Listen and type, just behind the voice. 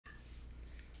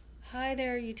Hi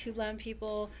there, YouTube land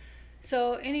people.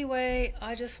 So anyway,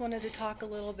 I just wanted to talk a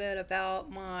little bit about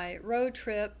my road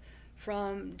trip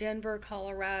from Denver,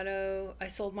 Colorado. I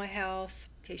sold my house,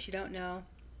 in case you don't know.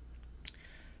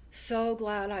 So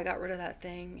glad I got rid of that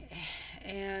thing.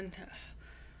 And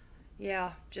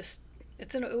yeah, just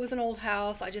it was an old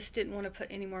house. I just didn't want to put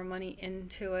any more money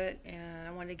into it, and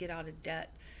I wanted to get out of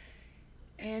debt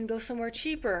and go somewhere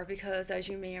cheaper because, as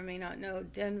you may or may not know,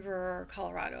 Denver,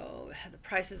 Colorado, the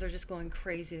prices are just going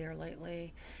crazy there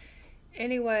lately.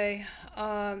 Anyway,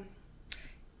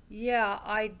 yeah,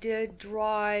 I did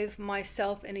drive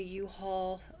myself in a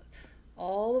U-Haul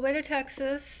all the way to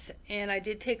Texas, and I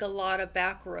did take a lot of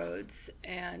back roads.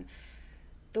 And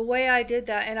the way I did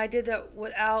that, and I did that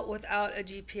without a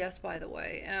GPS, by the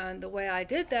way. And the way I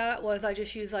did that was I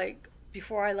just used, like,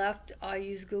 before I left, I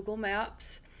used Google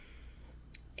Maps,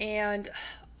 and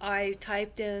I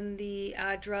typed in the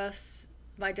address,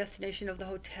 my destination of the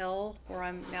hotel where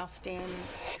I'm now staying.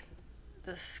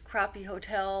 This crappy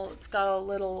hotel. It's got a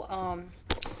little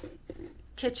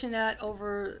kitchenette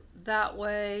over that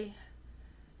way,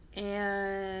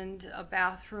 and a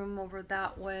bathroom over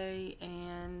that way,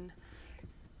 and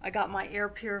I got my air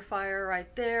purifier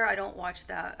right there. I don't watch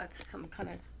that. That's some kind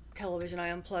of television. I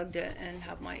unplugged it and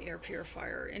have my air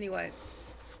purifier. Anyway,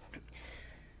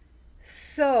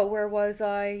 so where was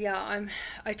I? Yeah,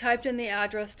 I typed in the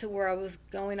address to where I was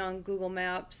going on Google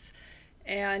Maps,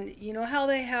 and you know how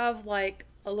they have like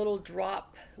a little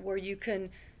drop where you can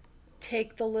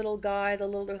take the little guy,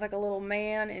 there's like a little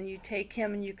man, and you take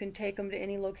him and you can take him to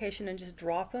any location and just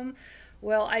drop him.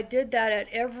 Well, I did that at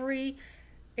every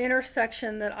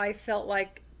intersection that I felt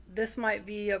like this might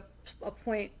be a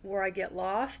point where I get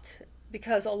lost,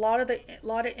 because a lot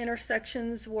of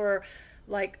intersections were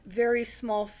like very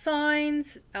small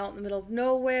signs out in the middle of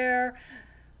nowhere.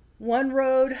 One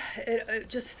road, it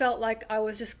just felt like I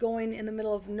was just going in the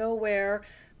middle of nowhere.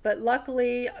 But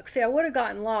luckily, see, I would have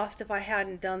gotten lost if I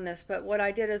hadn't done this. But what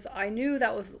I did is I knew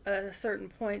that was certain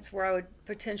points where I would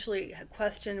potentially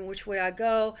question which way I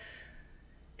go.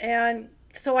 And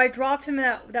so I dropped him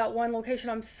at that one location.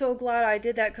 I'm so glad I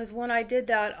did that, because when I did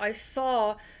that, I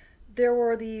saw there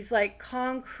were these like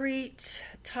concrete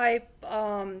type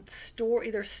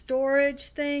either storage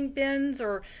thing bins,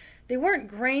 or they weren't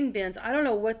grain bins. I don't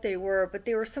know what they were, but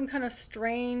they were some kind of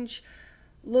strange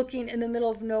looking, in the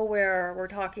middle of nowhere. We're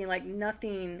talking like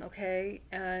nothing, okay?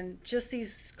 And just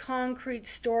these concrete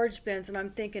storage bins. And I'm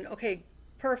thinking, okay,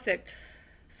 perfect.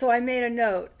 So I made a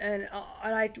note, and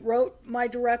I wrote my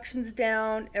directions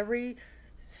down, every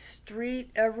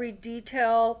street, every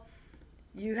detail.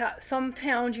 Some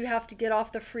towns you have to get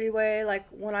off the freeway. Like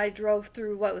when I drove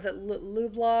through, what was it,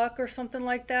 Loublac or something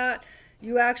like that,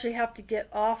 you actually have to get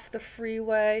off the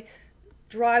freeway,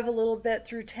 drive a little bit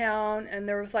through town, and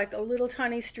there was like a little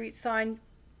tiny street sign.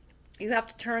 You have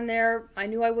to turn there. I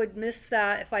knew I would miss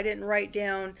that if I didn't write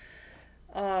down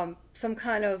some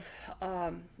kind of,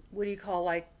 what do you call,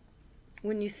 like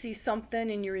when you see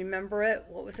something and you remember it.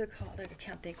 What was it called? I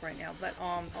can't think right now, but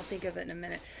I'll think of it in a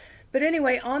minute. But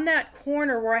anyway, on that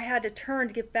corner where I had to turn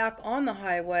to get back on the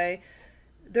highway,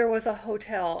 there was a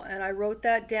hotel, and I wrote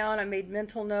that down. I made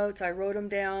mental notes. I wrote them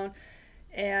down,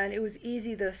 and it was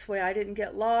easy this way. I didn't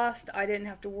get lost. I didn't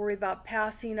have to worry about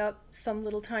passing up some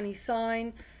little tiny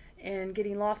sign and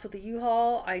getting lost with the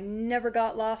U-Haul. I never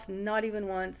got lost, not even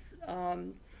once.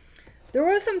 There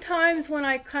were some times when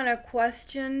I kind of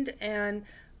questioned, and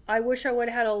I wish I would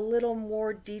have had a little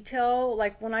more detail.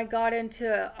 Like when I got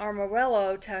into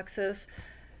Amarillo, Texas,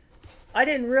 I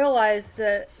didn't realize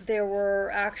that there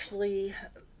were actually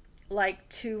like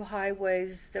two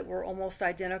highways that were almost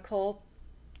identical.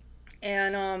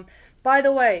 And by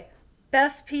the way,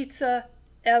 best pizza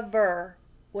ever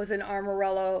was in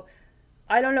Amarillo.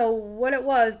 I don't know what it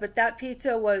was, but that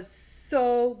pizza was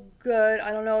so good.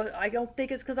 I don't know. I don't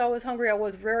think it's because I was hungry. I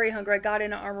was very hungry. I got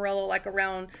into Amarillo like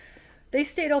around. They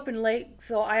stayed open late,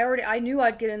 so I knew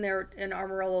I'd get in there in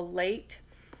Amarillo late.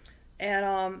 And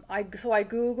I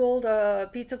Googled a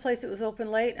pizza place that was open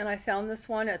late, and I found this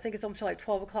one. I think it's open until like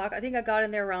 12 o'clock. I think I got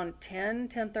in there around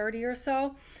 10:30 or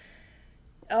so.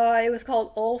 It was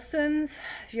called Olson's.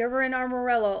 If you're ever in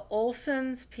Amarillo,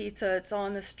 Olson's Pizza. It's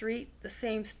on the street. The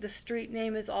street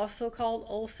name is also called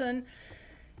Olson.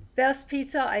 Best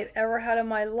pizza I've ever had in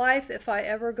my life. If I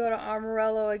ever go to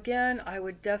Amarillo again, I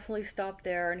would definitely stop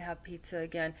there and have pizza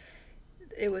again.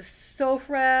 It was so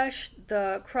fresh.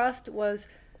 The crust was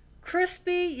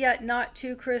crispy, yet not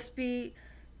too crispy.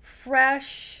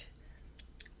 Fresh.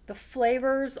 The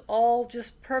flavors all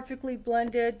just perfectly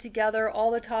blended together.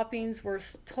 All the toppings were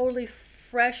totally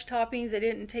fresh toppings. They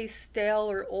didn't taste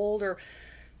stale or old or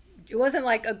it wasn't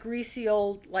like a greasy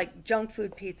old like junk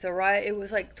food pizza, right? It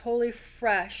was like totally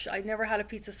fresh. I never had a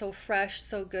pizza so fresh,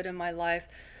 so good in my life.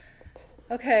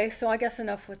 Okay, so I guess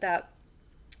enough with that.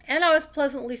 And I was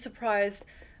pleasantly surprised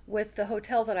with the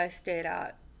hotel that I stayed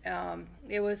at.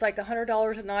 It was like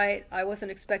 $100 a night. I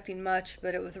wasn't expecting much,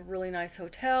 but it was a really nice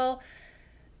hotel.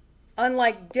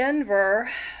 Unlike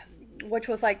Denver, which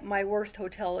was like my worst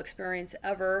hotel experience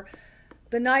ever,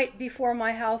 the night before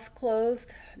my house closed,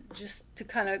 just to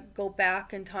kind of go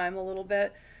back in time a little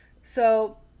bit.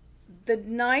 So the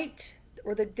night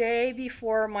or the day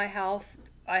before my house,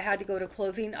 I had to go to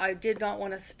closing. I did not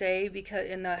want to stay because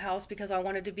in the house because I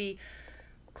wanted to be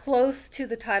close to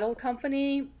the title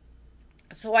company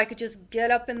so I could just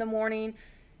get up in the morning,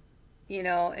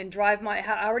 and drive I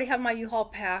already had my U-Haul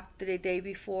packed the day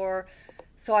before,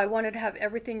 so I wanted to have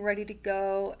everything ready to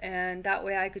go, and that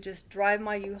way I could just drive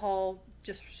my U-Haul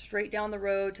just straight down the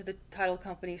road to the title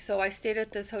company. So I stayed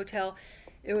at this hotel.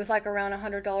 It was like around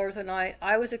 $100 a night.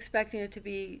 I was expecting it to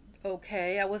be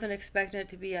okay. I wasn't expecting it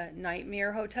to be a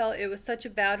nightmare hotel. It was such a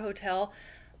bad hotel.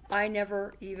 I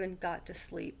never even got to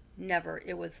sleep. Never.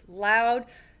 It was loud.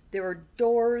 There were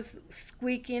doors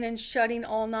squeaking and shutting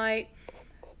all night.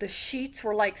 The sheets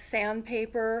were like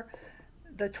sandpaper.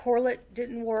 The toilet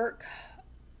didn't work.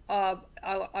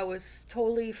 I was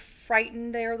totally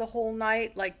frightened there the whole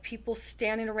night, like people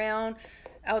standing around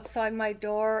outside my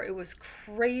door. It was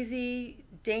crazy,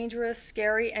 dangerous,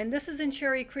 scary. And this is in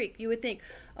Cherry Creek. You would think,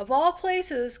 of all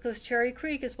places, because Cherry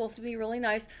Creek is supposed to be really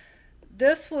nice,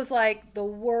 this was like the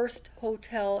worst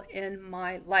hotel in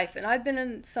my life. And I've been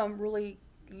in some really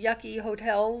yucky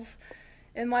hotels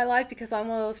in my life because I'm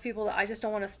one of those people that I just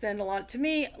don't want to spend a lot. To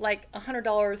me, like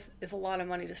 $100 is a lot of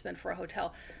money to spend for a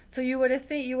hotel. So you would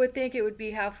think it would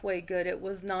be halfway good. It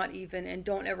was not even, and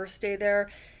don't ever stay there.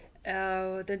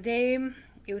 The name,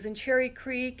 it was in Cherry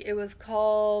Creek. It was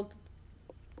called,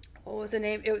 what was the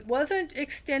name? It wasn't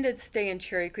Extended Stay in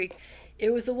Cherry Creek. It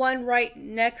was the one right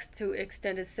next to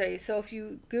Extended Stay. So if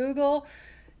you Google,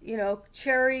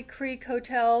 Cherry Creek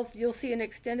hotels, you'll see an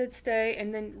extended stay,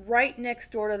 and then right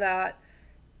next door to that,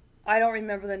 I don't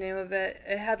remember the name of it.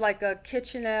 It had like a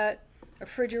kitchenette, a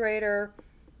refrigerator,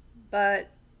 but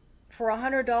for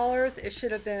 $100, it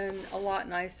should have been a lot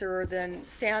nicer than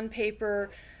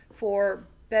sandpaper for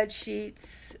bed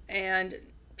sheets and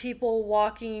people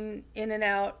walking in and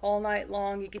out all night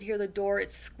long. You could hear the door,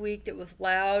 it squeaked, it was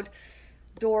loud.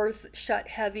 Doors shut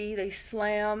heavy, they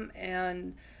slam,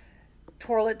 and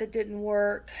toilet that didn't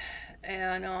work,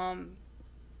 and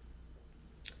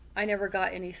I never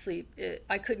got any sleep.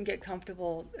 I couldn't get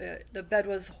comfortable. The bed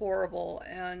was horrible,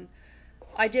 and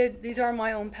these are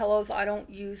my own pillows. I don't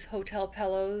use hotel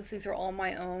pillows. These are all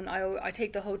my own. I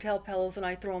take the hotel pillows and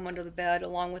I throw them under the bed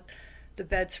along with the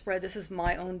bedspread. This is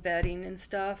my own bedding and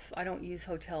stuff. I don't use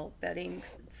hotel bedding.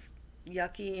 It's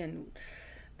yucky.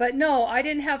 But no, I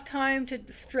didn't have time to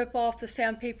strip off the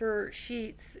sandpaper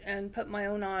sheets and put my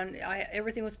own on.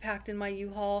 Everything was packed in my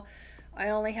U-Haul. I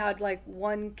only had like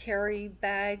one carry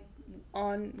bag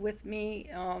on with me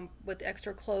with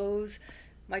extra clothes,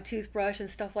 my toothbrush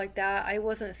and stuff like that. I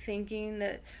wasn't thinking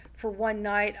that for one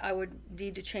night I would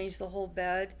need to change the whole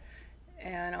bed.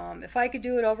 And if I could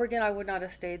do it over again, I would not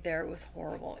have stayed there. It was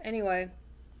horrible. Anyway,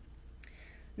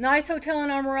 nice hotel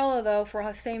in Amarillo though for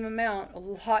the same amount. A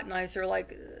lot nicer,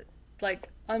 like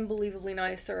unbelievably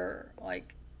nicer.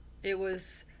 Like it was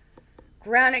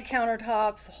granite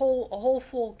countertops, a whole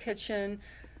full kitchen,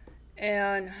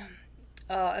 and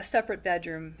a separate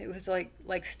bedroom. It was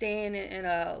like staying in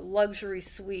a luxury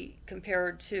suite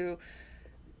compared to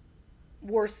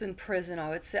worse than prison. I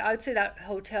would say that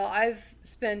hotel. I've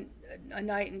spent a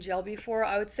night in jail before.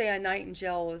 I would say a night in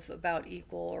jail was about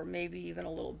equal, or maybe even a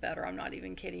little better. I'm not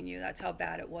even kidding you. That's how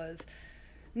bad it was.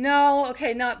 No,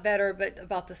 okay, not better, but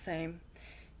about the same.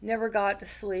 Never got to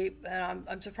sleep, and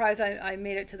I'm surprised I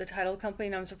made it to the title company,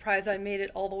 and I'm surprised I made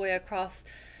it all the way across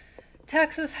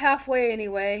Texas, halfway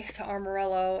anyway, to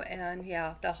Amarillo, and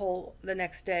yeah, the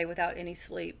next day without any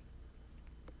sleep.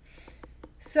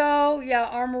 So yeah,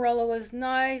 Amarillo was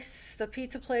nice. The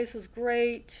pizza place was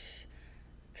great.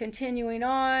 Continuing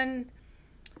on,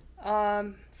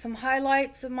 some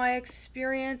highlights of my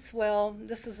experience. Well,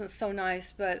 this isn't so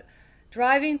nice, but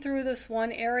driving through this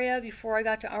one area before I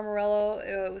got to Amarillo,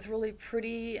 it was really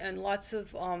pretty and lots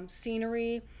of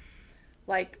scenery.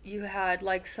 Like you had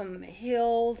like some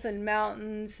hills and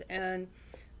mountains and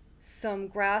some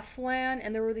grassland,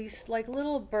 and there were these like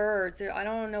little birds. I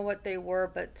don't know what they were,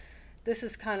 but this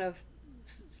is kind of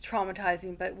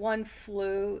traumatizing. But one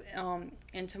flew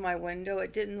into my window.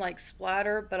 It didn't like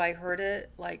splatter, but I heard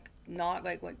it like knock,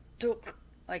 like went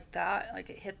like that, like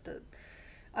it hit the.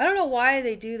 I don't know why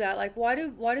they do that. Like, why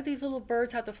do these little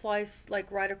birds have to fly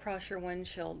like right across your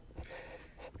windshield?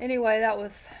 Anyway, that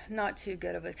was not too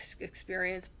good of an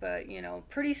experience, but you know,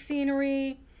 pretty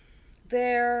scenery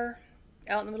there,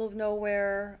 out in the middle of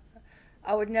nowhere.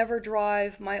 I would never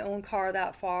drive my own car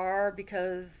that far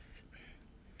because,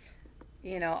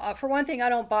 you know, for one thing,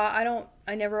 I've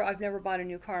never bought a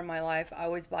new car in my life. I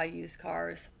always buy used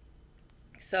cars.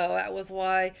 So that was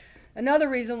why, another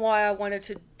reason why I wanted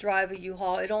to drive a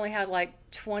U-Haul. It only had like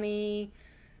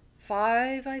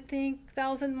 25, I think,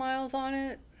 thousand miles on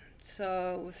it.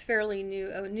 So it was fairly new,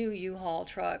 a new U-Haul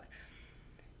truck.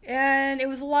 And it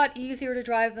was a lot easier to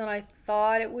drive than I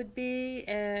thought it would be.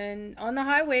 And on the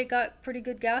highway, it got pretty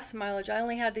good gas mileage. I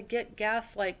only had to get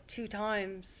gas like 2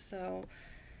 times. So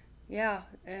yeah,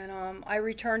 and I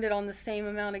returned it on the same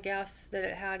amount of gas that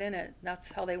it had in it.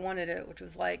 That's how they wanted it, which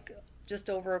was like just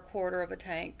over a quarter of a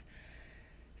tank.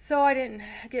 So I didn't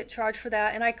get charged for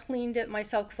that, and I cleaned it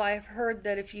myself because I've heard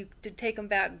that if you did take them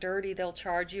back dirty, they'll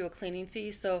charge you a cleaning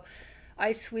fee. So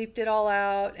I sweeped it all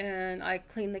out and I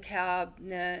cleaned the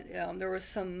cabinet. There was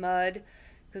some mud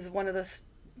because one of the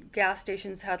gas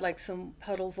stations had like some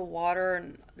puddles of water,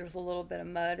 and there was a little bit of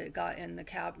mud. It got in the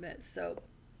cabinet, so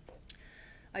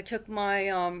I took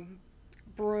my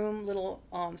broom, little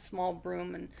small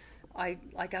broom, and I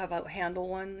like I have a handle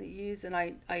one that you use, and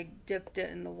I dipped it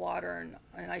in the water,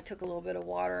 and I took a little bit of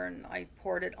water and I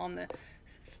poured it on the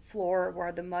floor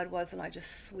where the mud was, and I just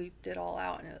sweeped it all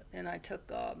out, and I took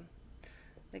I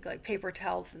think like paper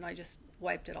towels, and I just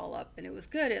wiped it all up, and it was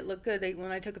good. It looked good.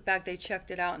 When I took it back, they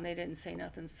checked it out and they didn't say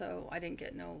nothing, so I didn't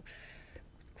get no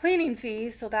cleaning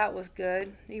fees, so that was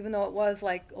good, even though it was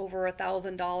like over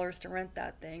 $1,000 to rent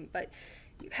that thing. But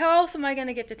how else am I going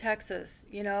to get to Texas?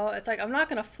 You know, it's like I'm not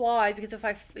going to fly, because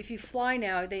if you fly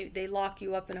now, they lock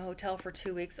you up in a hotel for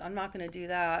 2 weeks. I'm not going to do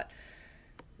that.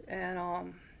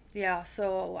 And yeah,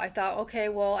 so I thought, okay,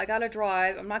 well, I got to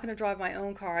drive. I'm not going to drive my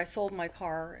own car. I sold my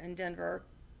car in Denver,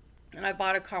 and I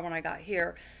bought a car when I got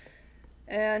here.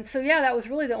 And so yeah, that was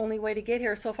really the only way to get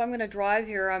here. So if I'm going to drive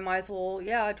here, I might as well,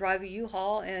 yeah, drive a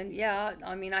U-Haul. And yeah,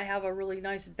 I mean, I have a really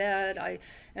nice bed.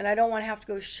 And I don't want to have to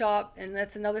go shop. And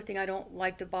that's another thing I don't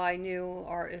like to buy new,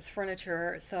 or is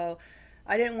furniture. So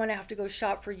I didn't want to have to go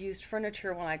shop for used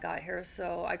furniture when I got here.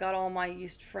 So I got all my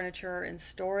used furniture in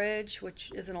storage,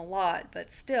 which isn't a lot, but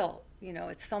still, you know,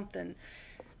 it's something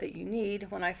that you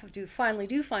need when I finally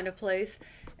do find a place.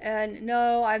 And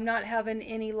no, I'm not having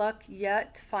any luck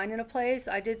yet finding a place.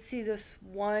 I did see this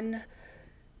one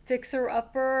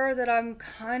fixer-upper that I'm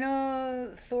kind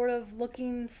of sort of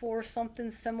looking for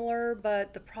something similar,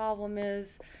 but the problem is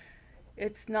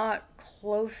it's not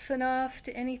close enough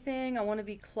to anything. I want to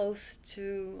be close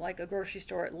to like a grocery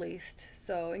store at least.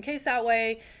 So in case that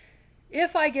way,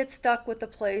 if I get stuck with the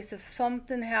place, if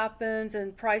something happens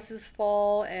and prices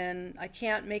fall and I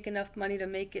can't make enough money to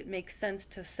make it make sense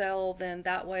to sell, then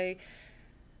that way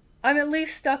I'm at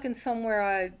least stuck in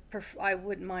somewhere I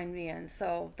wouldn't mind being.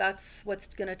 So that's what's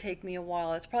going to take me a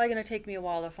while. It's probably going to take me a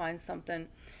while to find something.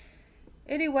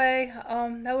 Anyway,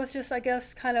 that was just, I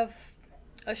guess, kind of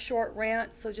a short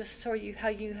rant. So just so you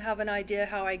have an idea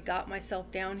how I got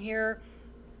myself down here.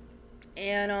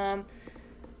 And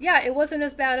yeah, it wasn't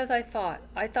as bad as I thought.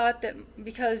 I thought that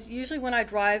because usually when I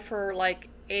drive for like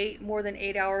more than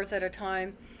 8 hours at a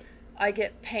time, I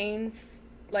get pains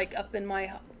like up in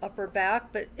my upper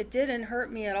back, but it didn't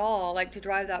hurt me at all, like to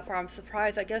drive that far. I'm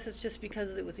surprised. I guess it's just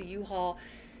because it was a U-Haul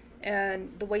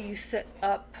and the way you sit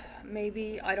up,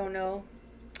 maybe, I don't know,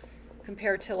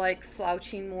 compared to like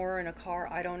slouching more in a car.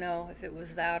 I don't know if it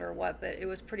was that or what, but it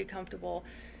was pretty comfortable.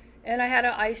 And I had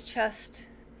an ice chest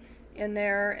in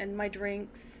there and my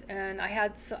drinks, and I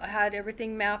had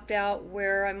everything mapped out,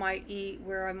 where I might eat,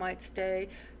 where I might stay.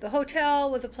 The hotel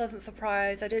was a pleasant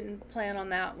surprise. I didn't plan on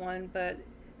that one, but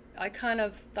I kind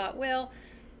of thought, well,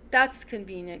 that's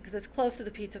convenient because it's close to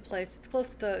the pizza place. It's close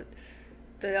to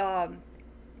the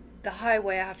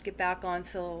highway I have to get back on,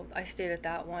 so I stayed at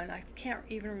that one. I can't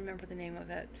even remember the name of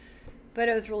it, but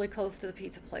it was really close to the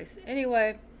pizza place.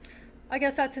 Anyway, I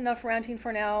guess that's enough ranting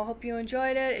for now. Hope you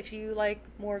enjoyed it. If you like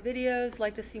more videos,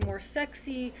 like to see more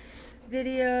sexy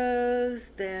videos,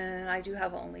 then I do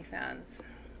have OnlyFans.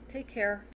 Take care.